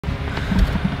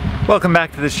Welcome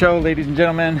back to the show, ladies and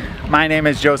gentlemen. My name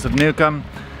is Joseph Newcomb.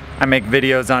 I make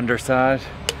videos on dressage.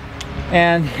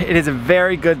 And it is a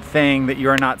very good thing that you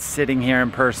are not sitting here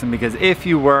in person, because if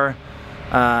you were,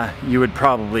 you would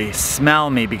probably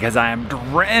smell me because I am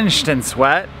drenched in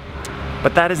sweat.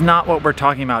 But that is not what we're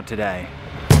talking about today.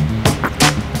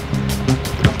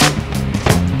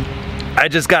 I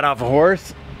just got off a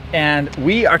horse, and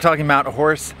we are talking about a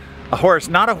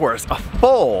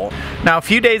foal. Now, a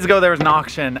few days ago there was an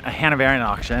auction, a Hanoverian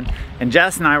auction, and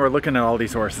Jess and I were looking at all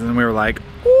these horses and we were like,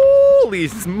 holy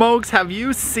smokes, have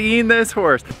you seen this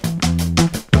horse?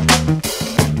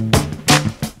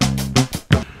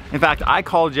 In fact, I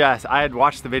called Jess. I had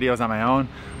watched the videos on my own,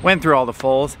 went through all the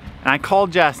foals, and I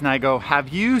called Jess and I go, have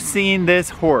you seen this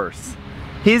horse?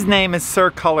 His name is Sir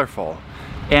Colorful.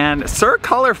 And Sir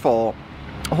Colorful,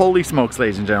 holy smokes,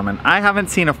 ladies and gentlemen, I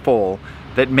haven't seen a foal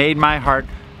that made my heart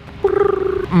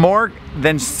more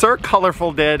than Sir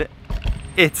Colorful did.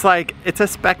 It's like, it's a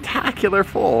spectacular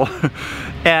foal.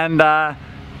 And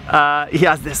he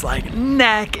has this like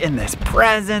neck and this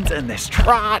presence and this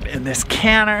trot and this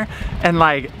canter, and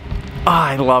like, oh,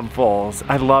 I love foals.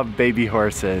 I love baby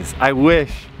horses. I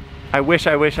wish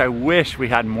we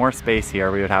had more space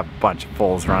here. We would have a bunch of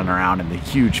foals running around in the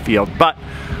huge field, but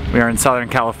we are in Southern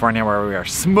California where we are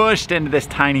smushed into this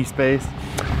tiny space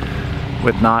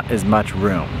with not as much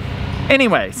room.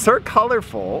 Anyway, Sir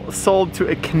Colorful sold to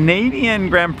a Canadian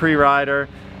Grand Prix rider,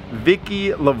 Vicky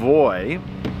Lavoie.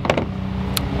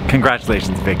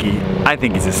 Congratulations, Vicky. I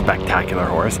think he's a spectacular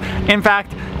horse. In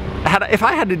fact, if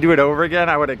I had to do it over again,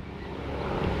 I would have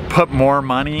put more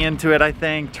money into it, I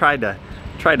think. Tried to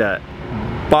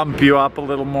bump you up a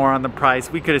little more on the price.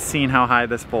 We could have seen how high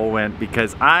this foal went,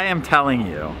 because I am telling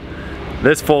you,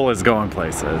 this foal is going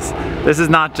places. This is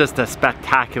not just a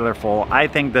spectacular foal. I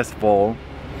think this foal,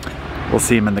 we'll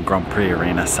see him in the Grand Prix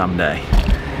arena someday.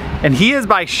 And he is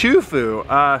by Shufu.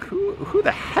 Who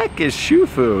the heck is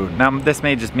Shufu? Now, this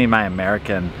may just mean my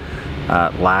American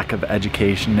lack of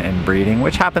education and breeding,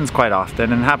 which happens quite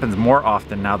often, and happens more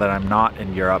often now that I'm not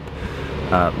in Europe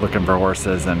looking for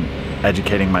horses and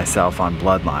educating myself on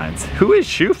bloodlines. Who is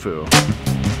Shufu?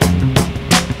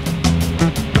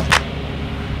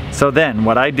 So then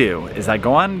what I do is I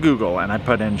go on Google and I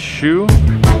put in Shufu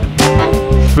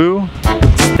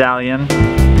stallion,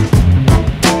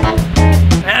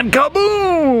 and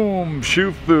kaboom!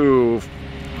 Shufu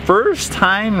first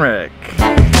Heinrich.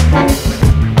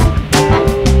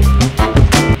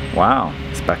 Wow,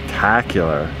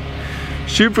 spectacular.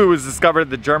 Shufu was discovered at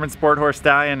the German sport horse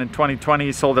stallion in 2020.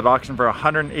 He sold at auction for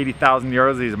 180,000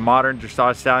 euros. He's a modern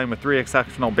dressage stallion with 3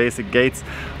 exceptional basic gaits.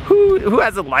 Who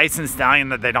has a licensed stallion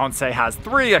that they don't say has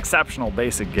 3 exceptional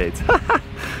basic gaits?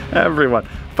 Everyone.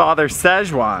 Father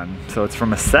Szechuan. So it's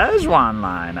from a Szechuan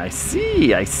line. I see.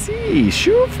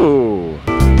 Shufu.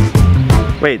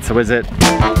 Wait, so is it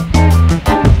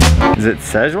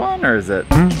Szechuan or is it?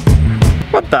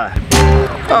 What the?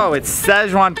 Oh, it's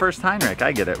Szechuan first Heinrich.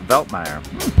 I get it. Veltmeyer.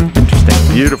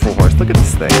 Interesting. Beautiful horse. Look at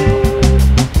this thing.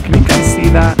 Can you guys see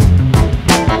that?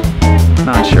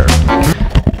 Not sure.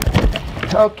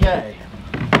 Okay.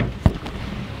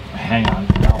 Hang on.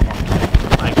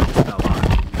 The mic just fell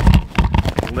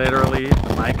off. Literally,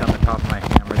 the mic on the top of my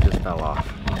camera just fell off.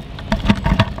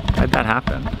 How'd that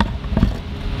happen?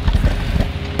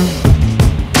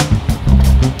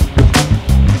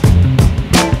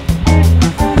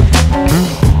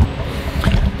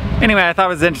 Anyway, I thought it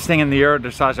was interesting in the Euro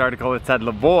Dressage article it said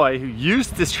Lavoie, who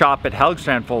used to shop at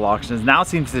Helgstrand foal auctions, now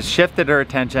seems to have shifted her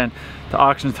attention to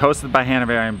auctions hosted by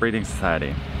Hanoverian Breeding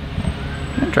Society.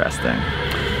 Interesting.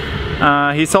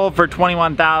 He sold for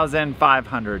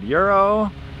 21,500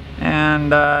 euro, and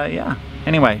yeah.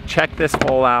 Anyway, check this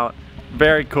foal out.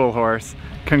 Very cool horse.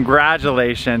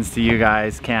 Congratulations to you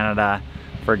guys, Canada,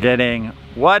 for getting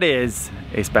what is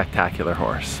a spectacular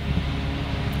horse.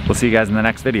 We'll see you guys in the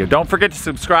next video. Don't forget to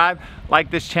subscribe,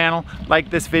 like this channel, like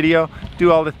this video,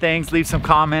 do all the things, leave some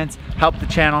comments, help the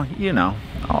channel, you know,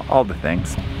 all the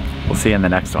things. We'll see you in the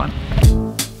next one.